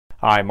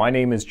Hi, my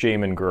name is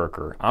Jamin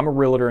Goecker. I'm a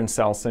realtor in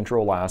South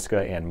Central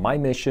Alaska, and my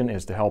mission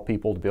is to help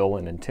people to build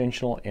an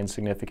intentional and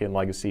significant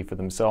legacy for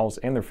themselves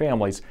and their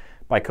families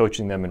by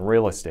coaching them in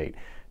real estate.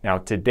 Now,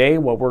 today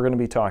what we're going to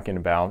be talking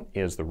about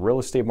is the real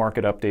estate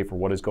market update for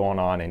what is going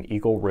on in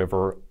Eagle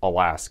River,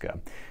 Alaska.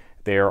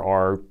 There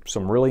are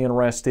some really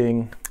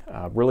interesting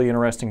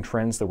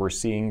trends that we're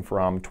seeing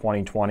from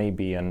 2020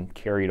 being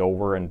carried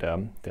over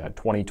into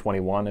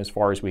 2021 as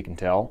far as we can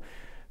tell.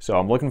 So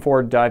I'm looking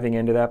forward to diving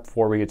into that.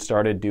 Before we get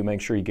started, do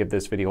make sure you give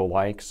this video a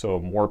like so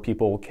more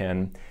people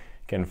can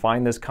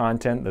find this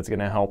content that's going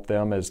to help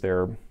them as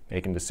they're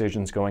making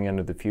decisions going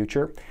into the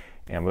future.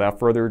 And without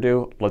further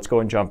ado, let's go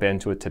and jump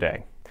into it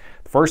today.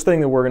 The first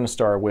thing that we're going to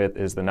start with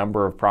is the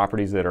number of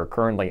properties that are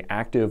currently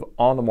active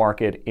on the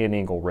market in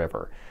Eagle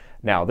River.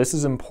 Now, this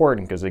is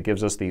important because it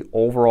gives us the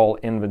overall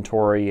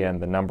inventory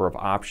and the number of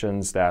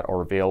options that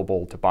are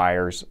available to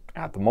buyers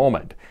at the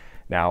moment.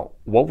 Now,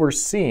 what we're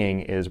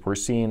seeing is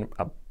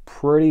a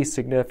pretty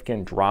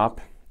significant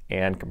drop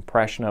and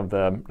compression of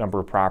the number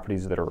of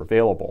properties that are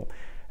available.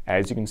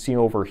 As you can see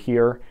over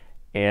here,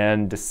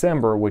 in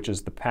December, which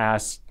is the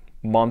past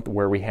month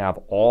where we have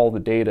all the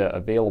data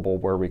available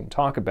where we can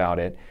talk about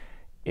it,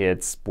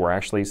 we're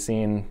actually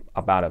seeing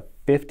about a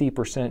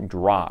 50%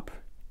 drop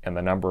in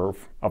the number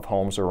of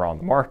homes that are on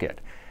the market.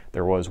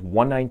 There was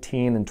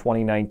 119 in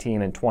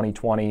 2019, and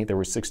 2020 there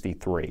was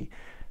 63.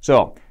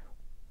 So,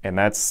 and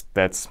that's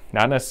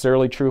not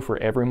necessarily true for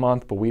every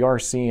month, but we are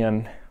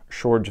seeing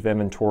shortage of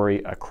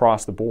inventory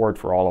across the board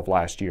for all of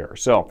last year.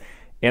 So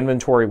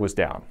inventory was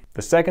down.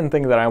 The second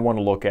thing that I want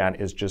to look at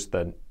is just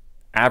the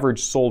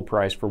average sold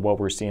price for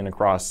what we're seeing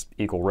across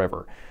Eagle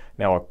River.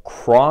 Now,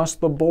 across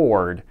the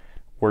board,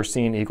 we're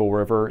seeing Eagle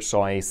River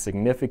saw a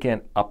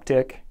significant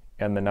uptick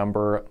in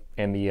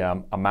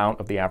the amount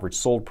of the average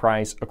sold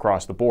price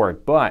across the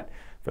board. But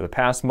for the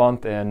past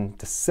month in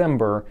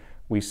December,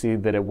 we see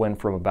that it went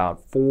from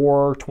about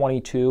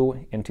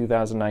 $422 in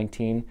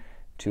 2019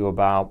 to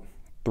about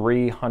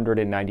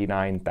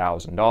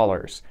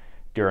 $399,000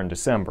 during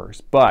December.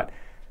 But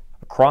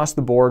across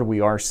the board, we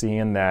are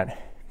seeing that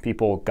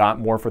people got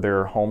more for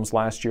their homes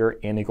last year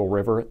in Eagle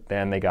River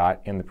than they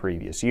got in the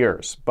previous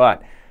years.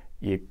 But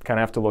you kind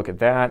of have to look at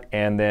that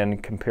and then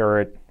compare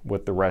it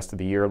with the rest of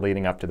the year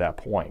leading up to that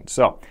point.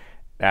 So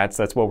that's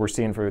what we're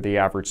seeing for the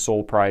average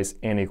sold price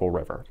in Eagle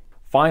River.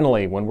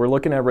 Finally, when we're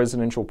looking at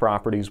residential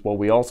properties, what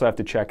we also have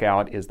to check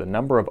out is the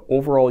number of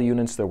overall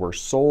units that were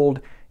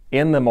sold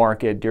in the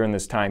market during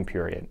this time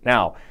period.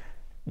 Now,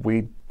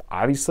 we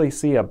obviously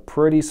see a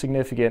pretty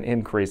significant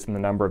increase in the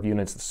number of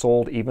units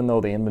sold, even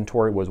though the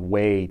inventory was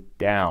way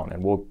down.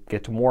 And we'll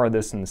get to more of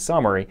this in the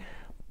summary.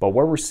 But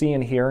what we're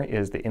seeing here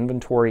is the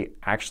inventory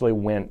actually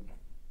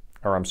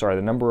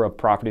the number of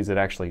properties that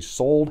actually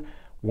sold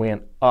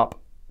went up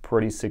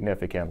pretty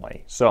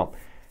significantly. So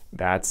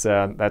that's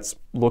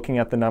looking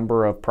at the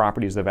number of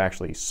properties that have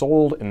actually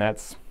sold, and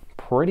that's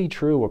pretty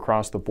true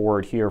across the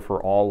board here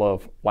for all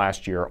of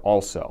last year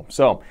also.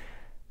 So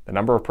the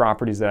number of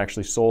properties that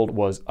actually sold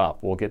was up.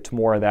 We'll get to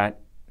more of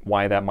that,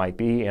 why that might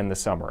be, in the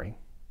summary.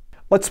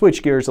 Let's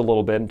switch gears a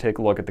little bit and take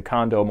a look at the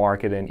condo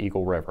market in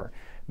Eagle River.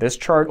 This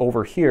chart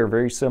over here,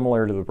 very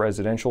similar to the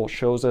residential,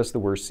 shows us that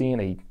we're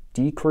seeing a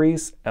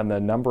decrease in the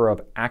number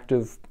of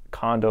active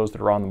condos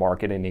that are on the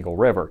market in Eagle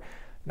River.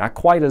 Not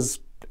quite as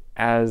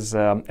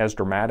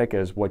dramatic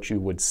as what you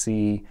would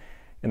see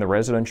in the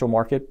residential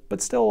market, but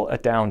still a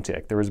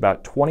downtick. There was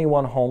about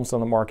 21 homes on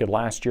the market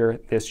last year.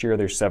 This year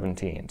there's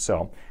 17.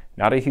 So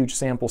not a huge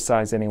sample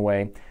size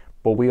anyway,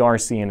 but we are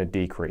seeing a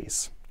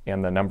decrease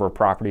in the number of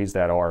properties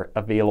that are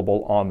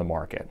available on the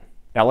market.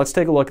 Now let's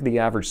take a look at the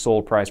average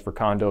sold price for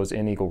condos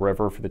in Eagle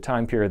River for the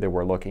time period that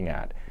we're looking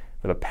at.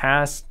 For the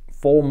past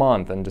full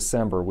month in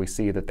December, we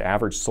see that the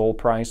average sold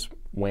price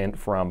went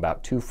from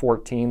about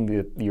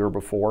 $214 the year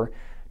before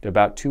to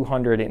about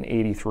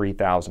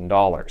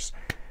 $283,000.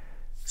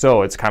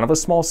 So it's kind of a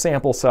small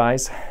sample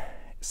size.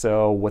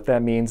 So what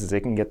that means is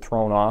it can get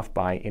thrown off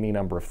by any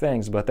number of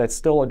things, but that's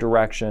still a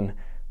direction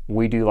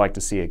we do like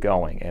to see it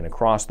going. And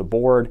across the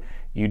board,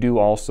 you do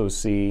also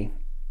see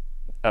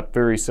a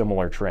very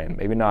similar trend.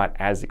 Maybe not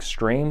as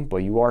extreme, but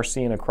you are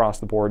seeing across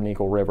the board in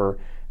Eagle River,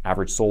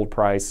 average sold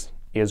price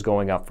is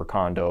going up for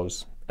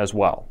condos as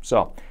well.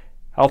 So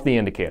healthy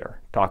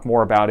indicator. Talk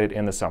more about it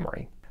in the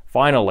summary.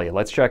 Finally,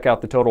 let's check out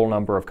the total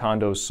number of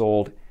condos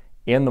sold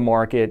in the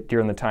market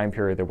during the time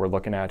period that we're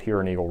looking at here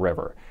in Eagle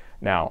River.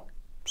 Now,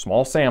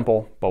 small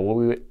sample, but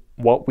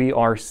what we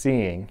are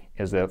seeing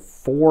is that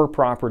 4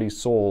 properties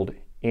sold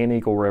in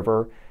Eagle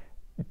River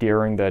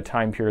during the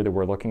time period that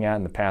we're looking at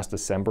in the past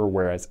December,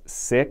 whereas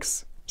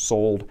 6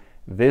 sold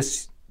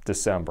this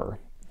December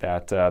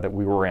that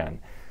we were in.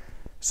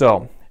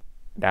 So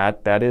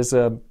that is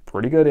a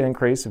pretty good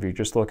increase if you're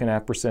just looking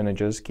at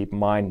percentages. Keep in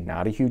mind,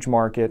 not a huge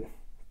market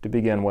to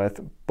begin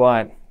with,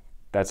 but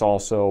that's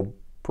also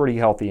pretty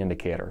healthy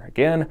indicator.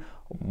 Again,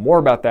 more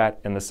about that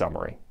in the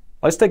summary.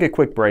 Let's take a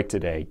quick break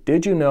today.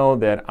 Did you know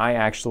that I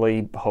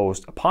actually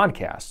host a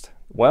podcast?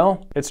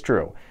 Well, it's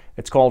true.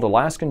 It's called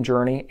Alaskan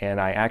Journey, and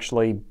I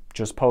actually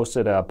just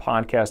posted a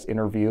podcast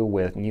interview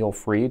with Neil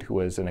Fried, who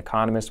is an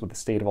economist with the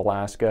state of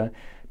Alaska,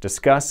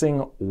 discussing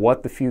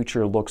what the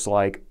future looks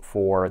like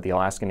for the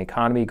Alaskan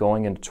economy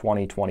going into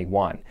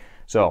 2021.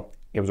 So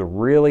it was a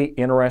really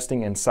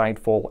interesting,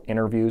 insightful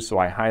interview, so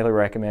I highly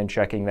recommend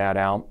checking that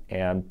out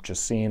and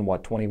just seeing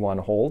what 21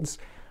 holds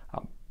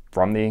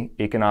from the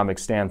economic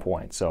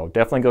standpoint. So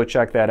definitely go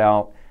check that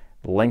out.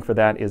 The link for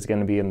that is going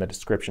to be in the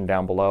description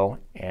down below,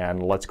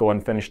 and let's go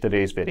and finish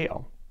today's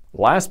video.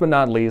 Last but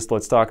not least,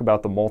 let's talk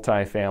about the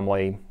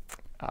multifamily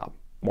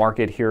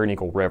market here in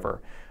Eagle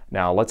River.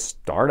 Now let's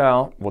start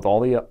out with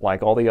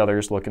like all the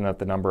others, looking at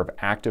the number of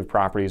active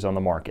properties on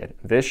the market.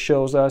 This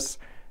shows us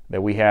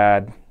that we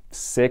had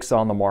 6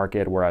 on the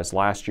market, whereas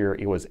last year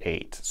it was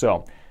 8.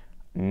 So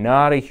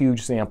not a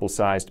huge sample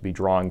size to be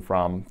drawing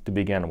from to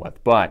begin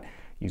with, but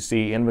you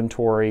see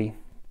inventory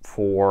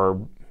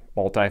for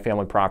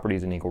multifamily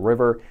properties in Eagle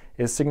River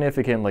is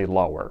significantly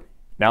lower.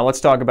 Now let's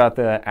talk about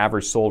the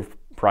average sold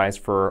price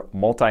for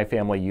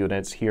multifamily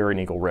units here in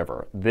Eagle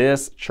River.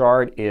 This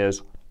chart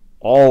is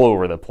all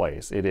over the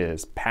place. It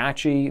is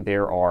patchy.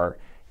 There are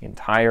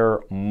entire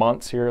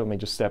months here. Let me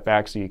just step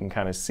back so you can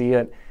kind of see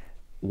it,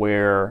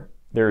 where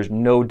there's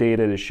no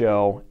data to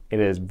show. It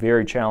is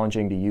very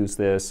challenging to use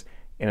this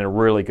in a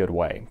really good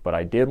way. But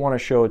I did want to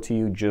show it to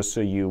you just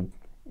so you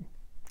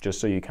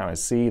kind of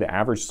see the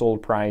average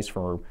sold price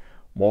for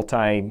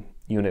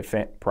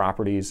multi-unit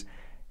properties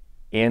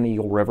in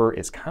Eagle River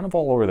is kind of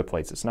all over the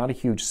place. It's not a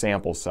huge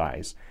sample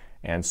size.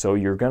 And so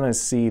you're going to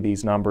see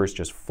these numbers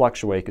just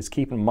fluctuate, because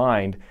keep in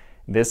mind,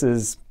 this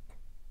is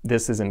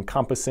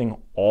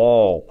encompassing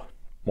all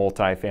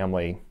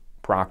multifamily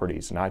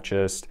properties, not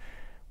just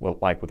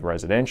like with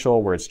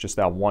residential where it's just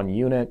that one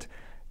unit.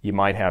 You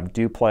might have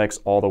duplex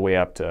all the way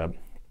up to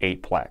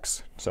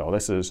 8plex. So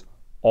this is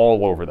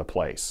all over the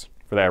place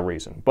for that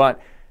reason.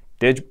 But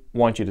did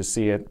want you to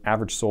see it.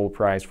 Average sold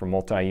price for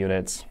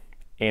multi-units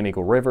in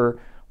Eagle River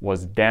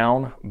was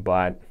down,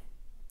 but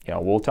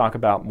we'll talk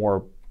about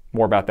more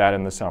about that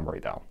in the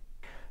summary though.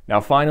 Now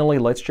finally,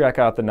 let's check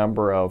out the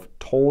number of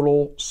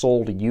total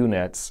sold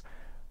units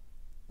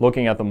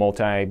looking at the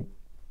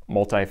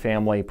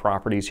multifamily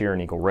properties here in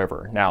Eagle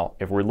River. Now,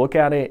 if we look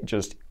at it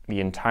just the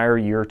entire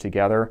year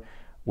together,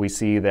 we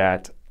see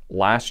that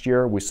last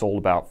year we sold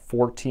about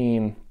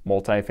 14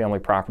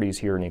 multifamily properties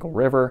here in Eagle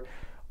River,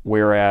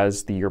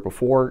 whereas the year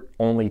before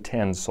only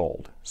 10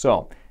 sold.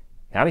 So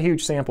not a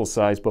huge sample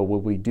size, but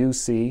what we do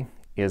see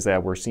is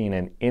that we're seeing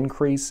an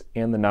increase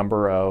in the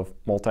number of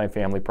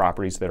multifamily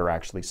properties that are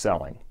actually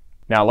selling.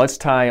 Now let's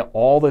tie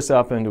all this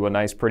up into a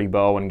nice pretty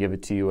bow and give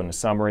it to you in a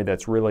summary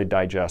that's really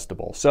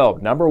digestible. So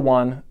number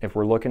one, if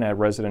we're looking at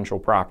residential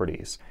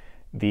properties,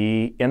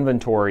 the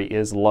inventory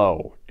is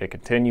low. It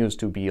continues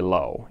to be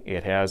low.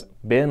 It has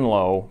been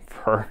low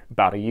for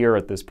about a year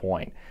at this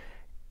point.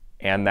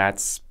 And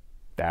that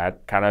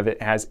kind of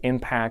it has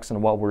impacts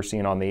on what we're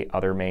seeing on the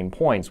other main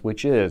points,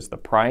 which is the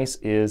price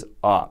is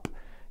up.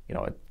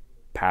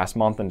 Past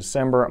month in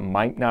December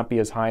might not be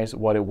as high as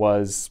what it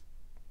was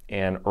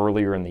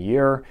earlier in the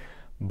year,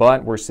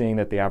 but we're seeing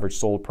that the average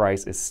sold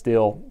price is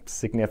still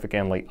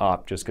significantly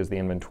up just because the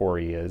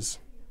inventory is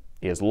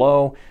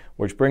low,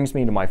 which brings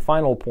me to my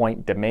final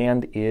point.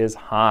 Demand is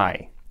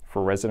high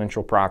for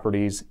residential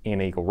properties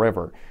in Eagle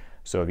River.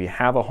 So if you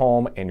have a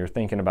home and you're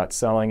thinking about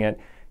selling it,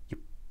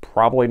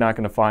 probably not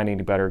going to find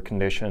any better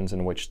conditions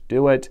in which to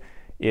do it.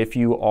 If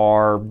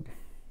you're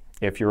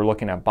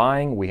looking at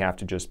buying, we have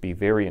to just be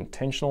very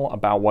intentional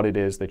about what it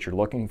is that you're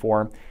looking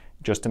for,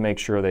 just to make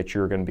sure that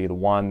you're going to be the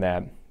one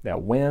that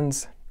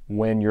wins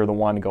when you're the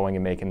one going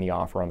and making the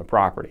offer on the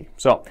property.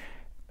 So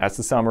that's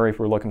the summary if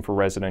we're looking for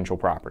residential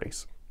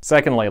properties.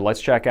 Secondly, let's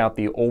check out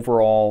the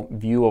overall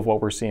view of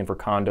what we're seeing for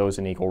condos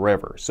in Eagle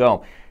River.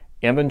 So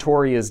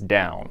inventory is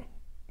down.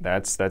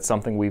 That's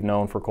something we've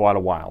known for quite a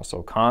while.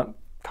 So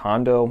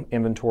condo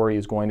inventory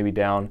is going to be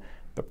down.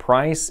 The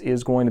price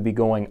is going to be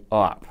going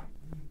up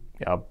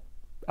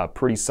a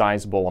pretty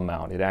sizable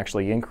amount. It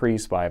actually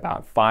increased by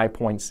about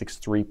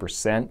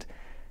 5.63%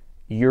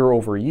 year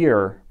over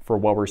year for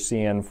what we're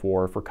seeing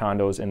for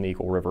condos in the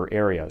Eagle River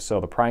area. So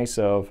the price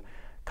of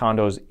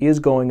condos is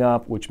going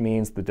up, which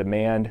means the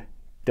demand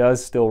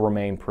does still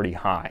remain pretty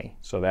high.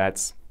 So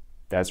that's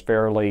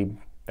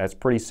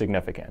pretty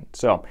significant.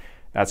 So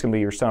that's going to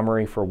be your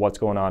summary for what's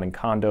going on in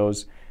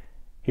condos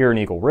here in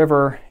Eagle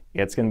River.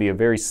 It's going to be a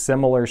very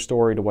similar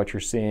story to what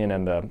you're seeing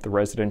in the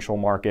residential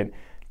market,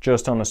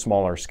 just on a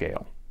smaller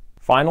scale.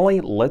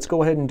 Finally, let's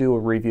go ahead and do a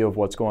review of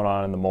what's going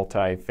on in the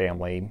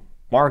multifamily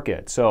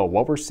market. So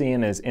what we're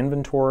seeing is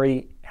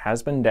inventory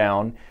has been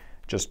down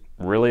just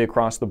really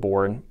across the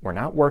board. We're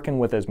not working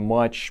with as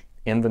much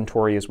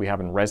inventory as we have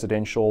in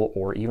residential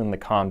or even the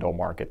condo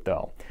market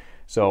though.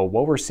 So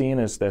what we're seeing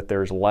is that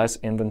there's less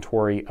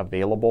inventory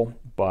available,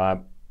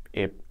 but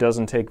it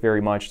doesn't take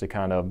very much to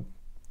kind of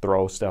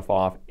throw stuff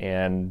off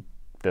in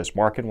this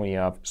market when you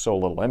have so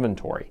little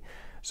inventory.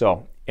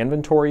 So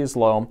inventory is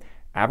low.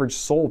 Average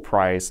sold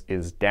price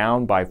is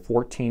down by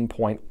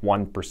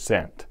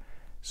 14.1%.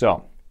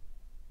 So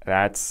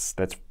that's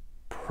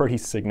pretty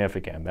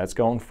significant. That's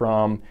going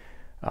from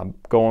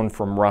going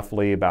from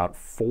roughly about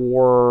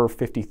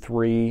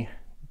 453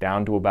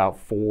 down to about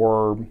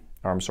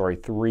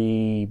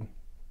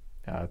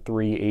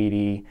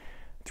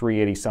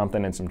 380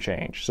 something and some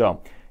change.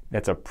 So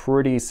that's a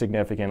pretty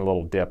significant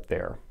little dip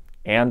there.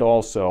 And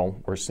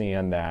also we're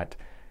seeing that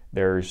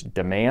there's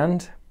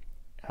demand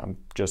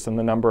just in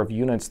the number of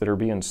units that are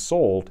being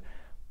sold,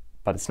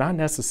 but it's not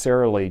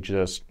necessarily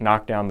just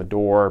knock down the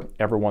door,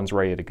 everyone's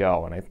ready to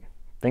go. And I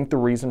think the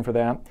reason for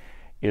that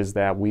is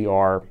that we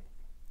are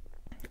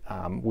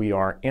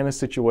in a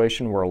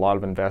situation where a lot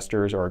of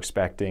investors are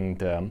expecting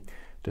to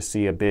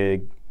see a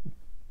big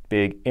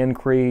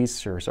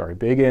increase in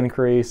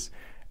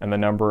the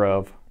number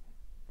of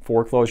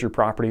foreclosure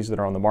properties that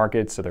are on the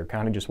market. So they're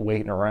kind of just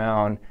waiting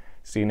around,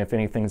 seeing if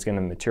anything's going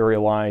to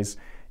materialize.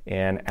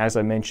 And as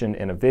I mentioned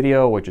in a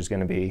video, which is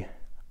going to be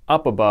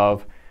up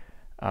above,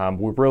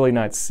 we're really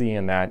not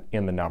seeing that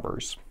in the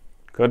numbers.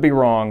 Could be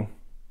wrong,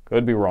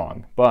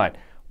 but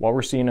what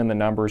we're seeing in the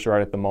numbers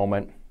right at the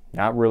moment,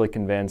 not really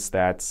convinced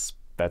that's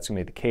going to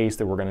be the case,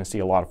 that we're going to see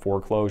a lot of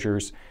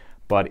foreclosures.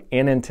 But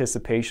in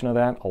anticipation of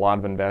that, a lot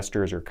of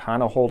investors are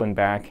kind of holding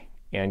back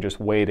and just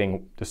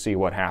waiting to see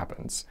what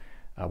happens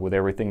with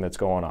everything that's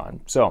going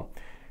on. So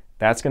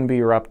that's going to be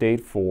your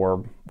update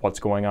for what's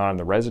going on in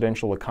the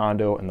residential, the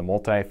condo, and the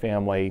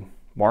multifamily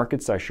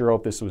markets. I sure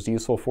hope this was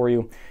useful for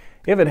you.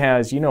 If it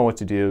has, you know what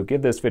to do.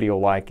 Give this video a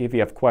like. If you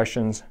have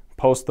questions,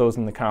 post those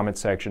in the comment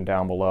section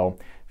down below.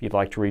 If you'd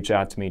like to reach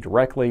out to me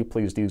directly,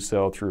 please do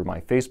so through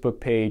my Facebook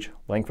page.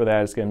 Link for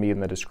that is going to be in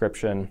the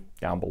description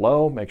down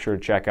below. Make sure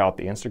to check out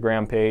the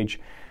Instagram page.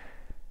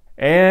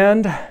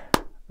 And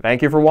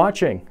thank you for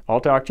watching. I'll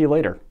talk to you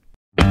later.